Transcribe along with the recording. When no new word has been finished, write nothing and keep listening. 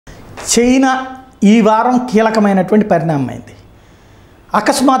China ఈ వారం కీలకమైనటువంటి పరిణామమైంది.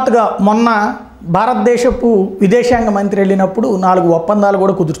 అకస్మాత్తుగా మొన్న భారతదేశపు విదేశాంగ మంత్రి వెళ్ళినప్పుడు 4 ఒప్పందాలు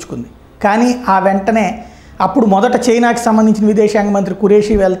కూడా కుదుర్చుకుంది. కానీ ఆ వెంటనే అప్పుడు మొదట చైనాకి సంబంధించిన విదేశాంగ మంత్రి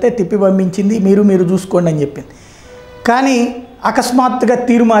ఖురేషీ వెళ్తే తిప్పి పంపించింది, మీరు చూసుకోండి అని చెప్పింది. కానీ అకస్మాత్తుగా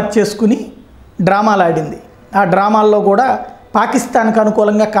తీరు మార్చేసుకుని డ్రామాలు ఆడింది. ఆ డ్రామాల్లో కూడా పాకిస్తాన్కు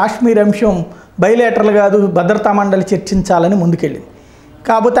అనుకూలంగా కాశ్మీర్ అంశం బయలేటర్లు కాదు భద్రతా మండలి చర్చించాలని ముందుకెళ్ళింది.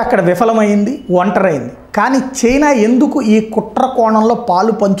 కాకపోతే అక్కడ విఫలమైంది, ఒంటరైంది. కానీ చైనా ఎందుకు ఈ కుట్ర కోణంలో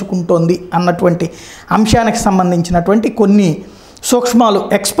పాలు పంచుకుంటోంది అన్నటువంటి అంశానికి సంబంధించినటువంటి కొన్ని సూక్ష్మాలు,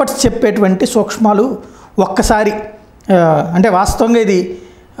 ఎక్స్పర్ట్స్ చెప్పేటువంటి సూక్ష్మాలు ఒక్కసారి అంటే వాస్తవంగా ఇది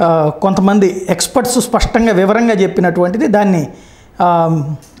కొంతమంది ఎక్స్పర్ట్స్ స్పష్టంగా వివరంగా చెప్పినటువంటిది, దాన్ని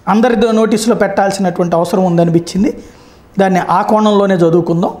అందరి నోటీసులో పెట్టాల్సినటువంటి అవసరం ఉందనిపించింది. దాన్ని ఆ కోణంలోనే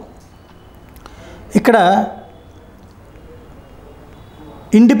చదువుకుందాం. ఇక్కడ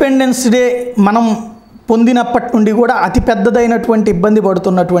ఇండిపెండెన్స్ డే మనం పొందినప్పటి నుండి కూడా అతిపెద్దదైనటువంటి ఇబ్బంది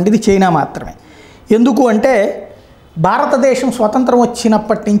పడుతున్నటువంటిది చైనా మాత్రమే. ఎందుకు అంటే భారతదేశం స్వతంత్రం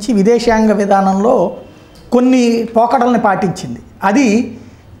వచ్చినప్పటి నుంచి విదేశాంగ విధానంలో కొన్ని పోకడల్ని పాటించింది. అది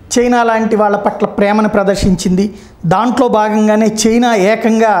చైనా లాంటి వాళ్ళ పట్ల ప్రేమను ప్రదర్శించింది. దాంట్లో భాగంగానే చైనా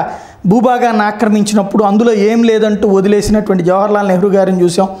ఏకంగా భూభాగాన్ని ఆక్రమించినప్పుడు అందులో ఏం లేదంటూ వదిలేసినటువంటి జవహర్లాల్ నెహ్రూ గారిని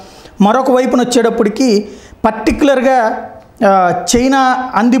చూసాం. మరొక వైపున వచ్చేటప్పటికి పర్టికులర్గా చైనా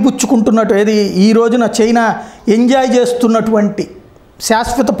అందిపుచ్చుకుంటున్నట్టు ఏది ఈ రోజున చైనా ఎంజాయ్ చేస్తున్నటువంటి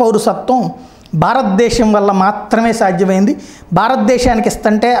శాశ్వత పౌరసత్వం భారతదేశం వల్ల మాత్రమే సాధ్యమైంది. భారతదేశానికి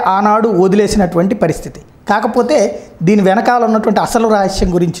ఇస్తుంటే ఆనాడు వదిలేసినటువంటి పరిస్థితి. కాకపోతే దీని వెనకాల ఉన్నటువంటి అసలు రహస్యం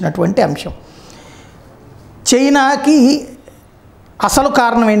గురించినటువంటి అంశం, చైనాకి అసలు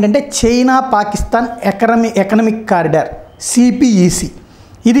కారణం ఏంటంటే China Pakistan economic corridor CPEC.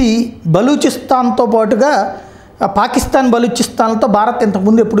 ఇది బలూచిస్తాన్తో పాటుగా పాకిస్తాన్ బలూచిస్తాన్తో భారత్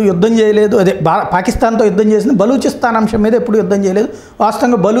ఇంతకుముందు ఎప్పుడు యుద్ధం చేయలేదు. అదే పాకిస్తాన్తో యుద్ధం చేసింది, బలూచిస్తాన్ అంశం మీద ఎప్పుడు యుద్ధం చేయలేదు.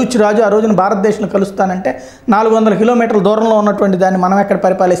 వాస్తవంగా బలూచ్ రాజు ఆ రోజున భారతదేశంలో కలుస్తానంటే 400 కిలోమీటర్ల దూరంలో ఉన్నటువంటి దాన్ని మనం ఎక్కడ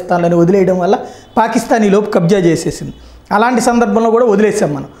పరిపాలిస్తానని వదిలేయడం వల్ల పాకిస్తాన్ ఈ లోపు కబ్జా చేసేసింది. అలాంటి సందర్భంలో కూడా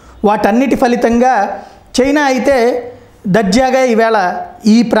వదిలేసాం మనం. వాటన్నిటి ఫలితంగా చైనా అయితే దర్జాగా ఈవేళ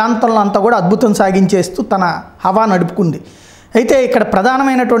ఈ ప్రాంతంలో అంతా కూడా అద్భుతం సాగించేస్తూ తన హవా నడుపుకుంది. అయితే ఇక్కడ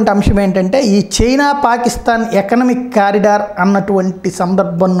ప్రధానమైనటువంటి అంశం ఏంటంటే ఈ చైనా పాకిస్తాన్ ఎకనమిక్ కారిడార్ అన్నటువంటి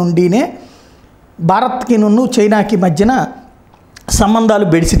సందర్భం నుండినే భారత్కి చైనాకి మధ్యన సంబంధాలు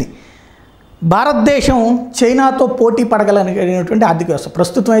బెడిసినాయి. భారతదేశం చైనాతో పోటీ పడగలిగినటువంటి ఆర్థిక వ్యవస్థ.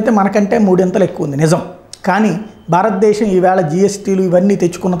 ప్రస్తుతం అయితే మనకంటే 3 అంతలు ఎక్కువ ఉంది నిజం. కానీ భారతదేశం ఈవేళ జిఎస్టీలు ఇవన్నీ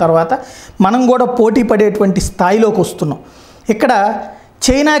తెచ్చుకున్న తర్వాత మనం కూడా పోటీ పడేటువంటి స్థాయిలోకి వస్తున్నాం. ఇక్కడ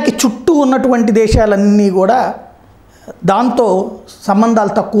చైనాకి చుట్టూ ఉన్నటువంటి దేశాలన్నీ కూడా దాంతో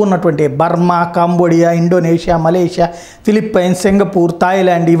సంబంధాలు తక్కువ ఉన్నటువంటి Burma, Cambodia, Indonesia, Malaysia, Philippines, Singapore,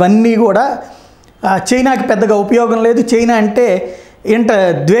 Thailand ఇవన్నీ కూడా చైనాకి పెద్దగా ఉపయోగం లేదు. చైనా అంటే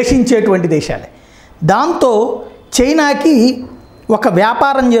ద్వేషించేటువంటి దేశాలే. దాంతో చైనాకి ఒక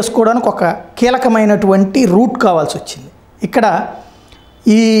వ్యాపారం చేసుకోవడానికి ఒక కీలకమైనటువంటి రూట్ కావాల్సి వచ్చింది. ఇక్కడ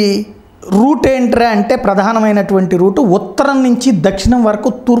ఈ రూట్ ఏంట్రా అంటే ప్రధానమైనటువంటి రూటు ఉత్తరం నుంచి దక్షిణం వరకు,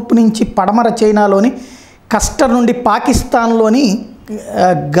 తూర్పు నుంచి పడమర చైనాలోని కస్టర్ నుండి పాకిస్తాన్లోని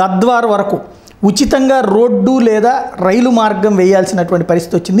గద్వార్ వరకు ఉచితంగా రోడ్డు లేదా రైలు మార్గం వేయాల్సినటువంటి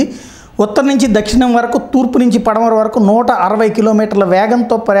పరిస్థితి వచ్చింది. ఉత్తరం నుంచి దక్షిణం వరకు, తూర్పు నుంచి పడమర వరకు 160 కిలోమీటర్ల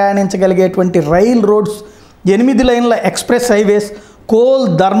వేగంతో ప్రయాణించగలిగేటువంటి రైల్ రోడ్స్, 8 లైన్ల express highways, coal,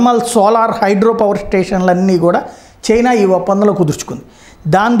 thermal, solar, hydro power స్టేషన్లన్నీ కూడా చైనా ఈ ఒప్పందంలో కుదుర్చుకుంది.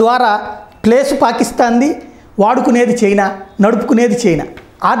 దాని ద్వారా ప్లేసు పాకిస్తాన్ది, వాడుకునేది చైనా, నడుపుకునేది చైనా.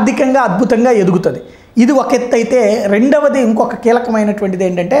 ఆర్థికంగా అద్భుతంగా ఎదుగుతుంది. ఇది ఒక ఎత్తు అయితే, రెండవది ఇంకొక కీలకమైనటువంటిది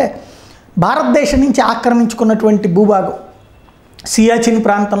ఏంటంటే భారతదేశం నుంచి ఆక్రమించుకున్నటువంటి భూభాగం సియాచిన్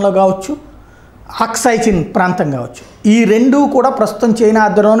ప్రాంతంలో కావచ్చు, అక్సాయ్-చిన్ ప్రాంతం కావచ్చు, ఈ రెండూ కూడా ప్రస్తుతం చైనా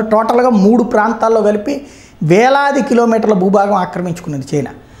ఆధ్వర్యంలో టోటల్గా 3 ప్రాంతాల్లో కలిపి వేలాది కిలోమీటర్ల భూభాగం ఆక్రమించుకున్నది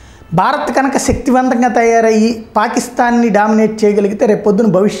చైనా. భారత్ కనుక శక్తివంతంగా తయారయ్యి పాకిస్తాన్ని డామినేట్ చేయగలిగితే రేపొద్దున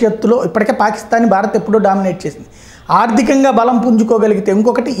భవిష్యత్తులో, ఇప్పటికే పాకిస్తాన్ని భారత్ ఎప్పుడో డామినేట్ చేసింది, ఆర్థికంగా బలం పుంజుకోగలిగితే.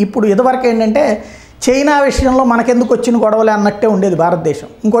 ఇంకొకటి, ఇప్పుడు ఇదివరకు ఏంటంటే చైనా విషయంలో మనకెందుకు వచ్చిన గొడవలే అన్నట్టే ఉండేది భారతదేశం.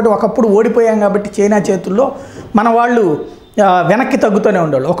 ఇంకోటి, ఒకప్పుడు ఓడిపోయాం కాబట్టి చైనా చేతుల్లో మన వాళ్ళు వెనక్కి తగ్గుతూనే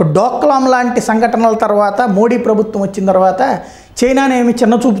ఉండేవాళ్ళు. ఒక డోక్లాం లాంటి సంఘటనల తర్వాత మోడీ ప్రభుత్వం వచ్చిన తర్వాత చైనాని ఏమి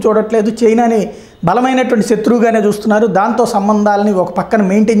చిన్న చూపు చూడట్లేదు, చైనాని బలమైనటువంటి శత్రువుగానే చూస్తున్నారు. దాంతో సంబంధాలని ఒక పక్కన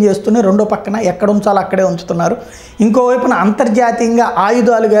మెయింటైన్ చేస్తూనే రెండో పక్కన ఎక్కడ ఉంచాలో అక్కడే ఉంచుతున్నారు. ఇంకోవైపున అంతర్జాతీయంగా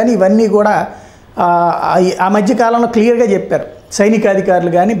ఆయుధాలు కానీ ఇవన్నీ కూడా ఆ మధ్యకాలంలో క్లియర్గా చెప్పారు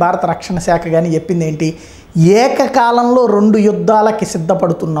సైనికాధికారులు కానీ భారత రక్షణ శాఖ కానీ. చెప్పింది ఏంటి, ఏకకాలంలో 2 యుద్ధాలకి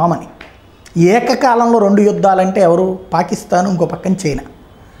సిద్ధపడుతున్నామని. ఏకకాలంలో 2 యుద్ధాలంటే ఎవరు? పాకిస్తాన్, ఇంకో పక్కన చైనా.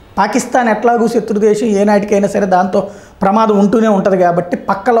 పాకిస్తాన్ ఎట్లాగూ శత్రుదేశం ఏనాటికైనా సరే దాంతో ప్రమాదం ఉంటూనే ఉంటుంది కాబట్టి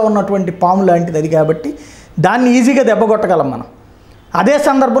పక్కలో ఉన్నటువంటి పాము లాంటిది అది కాబట్టి దాన్ని ఈజీగా దెబ్బకొట్టగలం మనం. అదే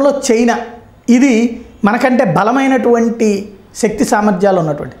సందర్భంలో చైనా ఇది మనకంటే బలమైనటువంటి శక్తి సామర్థ్యాలు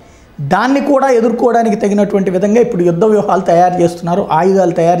ఉన్నటువంటి దాన్ని కూడా ఎదుర్కోవడానికి తగినటువంటి విధంగా ఇప్పుడు యుద్ధ వ్యూహాలు తయారు చేస్తున్నారు,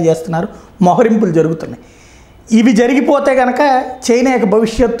 ఆయుధాలు తయారు చేస్తున్నారు, మోహరింపులు జరుగుతున్నాయి. ఇవి జరిగిపోతే కనుక చైనా యొక్క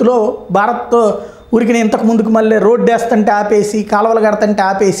భవిష్యత్తులో భారత్తో ఊరికి ఇంతకు ముందుకు మళ్ళీ రోడ్డు వేస్తుంటే ఆపేసి కాలువలు కడతంటే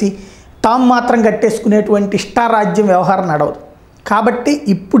ఆపేసి తాము మాత్రం కట్టేసుకునేటువంటి ఇష్టారాజ్యం వ్యవహారం నడవదు. కాబట్టి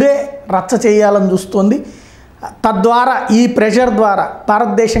ఇప్పుడే రచ్చ చేయాలని చూస్తోంది. తద్వారా ఈ ప్రెషర్ ద్వారా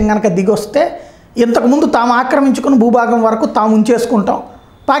భారతదేశం కనుక దిగొస్తే ఇంతకుముందు తాము ఆక్రమించుకున్న భూభాగం వరకు తాము ఉంచేసుకుంటాం,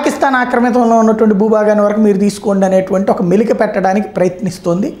 పాకిస్తాన్ ఆక్రమితంలో ఉన్నటువంటి భూభాగాన్ని వరకు మీరు తీసుకోండి అనేటువంటి ఒక మెలిక పెట్టడానికి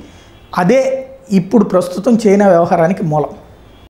ప్రయత్నిస్తోంది. అదే ఇప్పుడు ప్రస్తుతం చైనా వ్యవహారానికి మూలం.